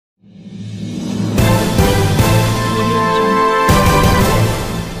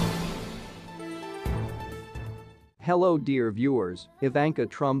Hello dear viewers, Ivanka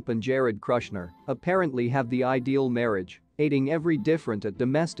Trump and Jared Kushner apparently have the ideal marriage, aiding every different at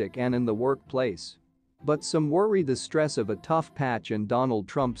domestic and in the workplace. But some worry the stress of a tough patch in Donald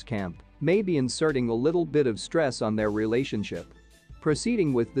Trump's camp may be inserting a little bit of stress on their relationship.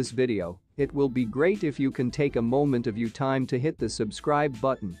 Proceeding with this video, it will be great if you can take a moment of your time to hit the subscribe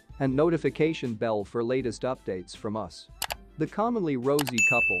button and notification bell for latest updates from us. The commonly rosy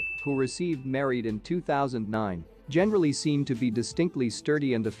couple, who received married in 2009, generally seem to be distinctly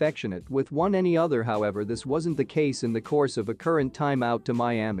sturdy and affectionate with one another. However, this wasn't the case in the course of a current time out to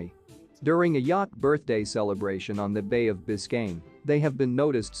Miami. During a yacht birthday celebration on the Bay of Biscayne, they have been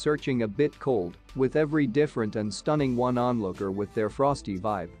noticed searching a bit cold, with every different and stunning one onlooker with their frosty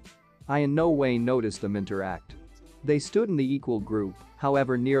vibe. I in no way noticed them interact. They stood in the equal group,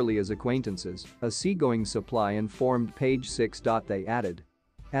 however, nearly as acquaintances, a seagoing supply informed page 6. They added.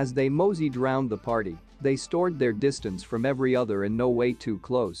 As they moseyed round the party, they stored their distance from every other, in no way too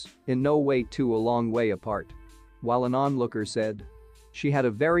close, in no way too a long way apart. While an onlooker said, "She had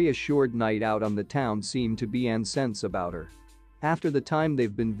a very assured night out on the town, seemed to be an sense about her." After the time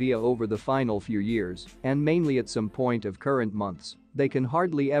they've been via over the final few years, and mainly at some point of current months, they can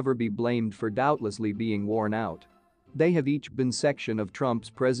hardly ever be blamed for doubtlessly being worn out. They have each been section of Trump's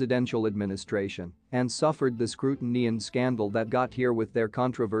presidential administration and suffered the scrutiny and scandal that got here with their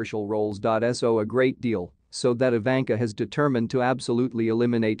controversial roles. So a great deal so that Ivanka has determined to absolutely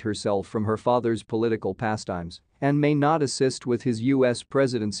eliminate herself from her father's political pastimes and may not assist with his US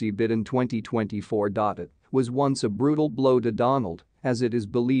presidency bid in 2024. It was once a brutal blow to Donald, as it is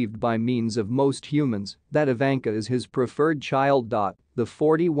believed by means of most humans that Ivanka is his preferred child. The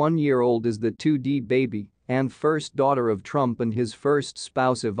 41-year-old is the 2D baby and first daughter of Trump and his first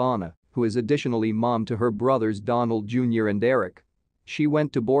spouse Ivanka, who is additionally mom to her brothers Donald Jr. and Eric. She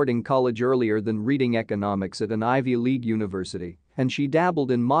went to boarding college earlier than reading economics at an Ivy League university, and she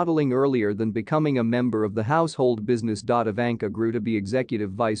dabbled in modeling earlier than becoming a member of the household business. Ivanka grew to be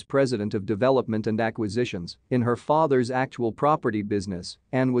executive vice president of development and acquisitions in her father's actual property business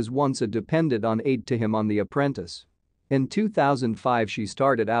and was once a dependent on aide to him on The Apprentice. In 2005 she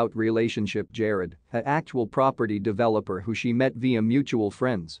started out relationship Jahred, an actual property developer who she met via mutual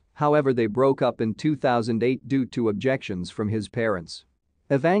friends. However, they broke up in 2008 due to objections from his parents.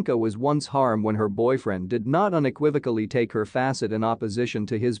 Ivanka was once harmed when her boyfriend did not unequivocally take her facet in opposition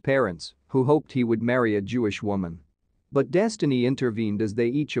to his parents, who hoped he would marry a Jewish woman. But destiny intervened as they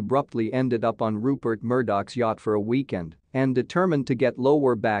each abruptly ended up on Rupert Murdoch's yacht for a weekend and determined to get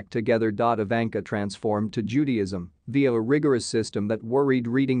lower back together. Ivanka transformed to Judaism via a rigorous system that worried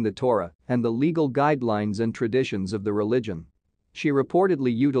reading the Torah and the legal guidelines and traditions of the religion. She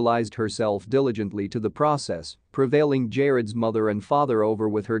reportedly utilized herself diligently to the process, prevailing Jared's mother and father over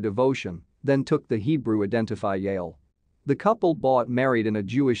with her devotion, then took the Hebrew identifial. The couple got married in a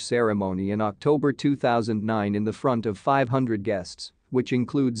Jewish ceremony in October 2009 in the front of 500 guests, which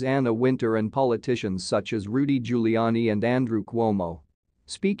includes Anna Wintour and politicians such as Rudy Giuliani and Andrew Cuomo.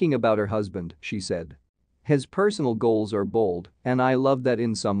 Speaking about her husband, she said, "His personal goals are bold, and I love that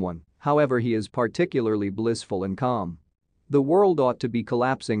in someone, however he is particularly blissful and calm. The world ought to be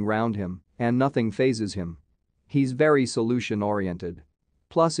collapsing round him, and nothing phases him. He's very solution-oriented.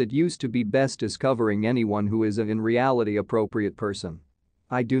 Plus it used to be best discovering anyone who is in reality appropriate person.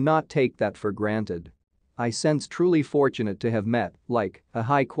 I do not take that for granted. I sense truly fortunate to have met, like, a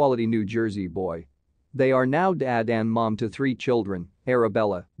high-quality New Jersey boy." They are now dad and mom to 3 children,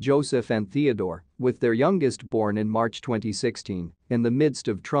 Arabella, Joseph and Theodore, with their youngest born in March 2016, in the midst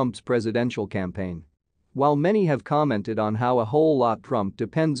of Trump's presidential campaign. While many have commented on how a whole lot Trump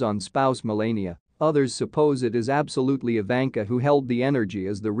depends on spouse Melania, others suppose it is absolutely Ivanka who held the energy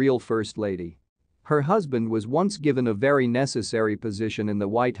as the real first lady. Her husband was once given a very necessary position in the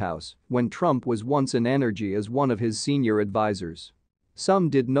White House when Trump was once in energy as one of his senior advisors. Some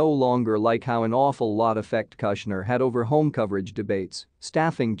did no longer like how an awful lot effect Kushner had over home coverage debates,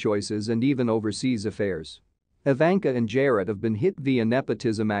 staffing choices and even overseas affairs. Ivanka and Jahred have been hit via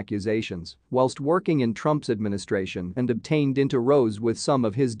nepotism accusations whilst working in Trump's administration and obtained into rows with some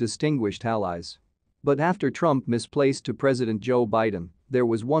of his distinguished allies. But after Trump misplaced to President Joe Biden, there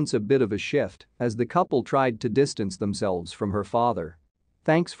was once a bit of a shift as the couple tried to distance themselves from her father.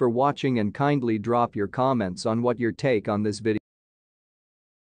 Thanks for watching and kindly drop your comments on what your take on this video.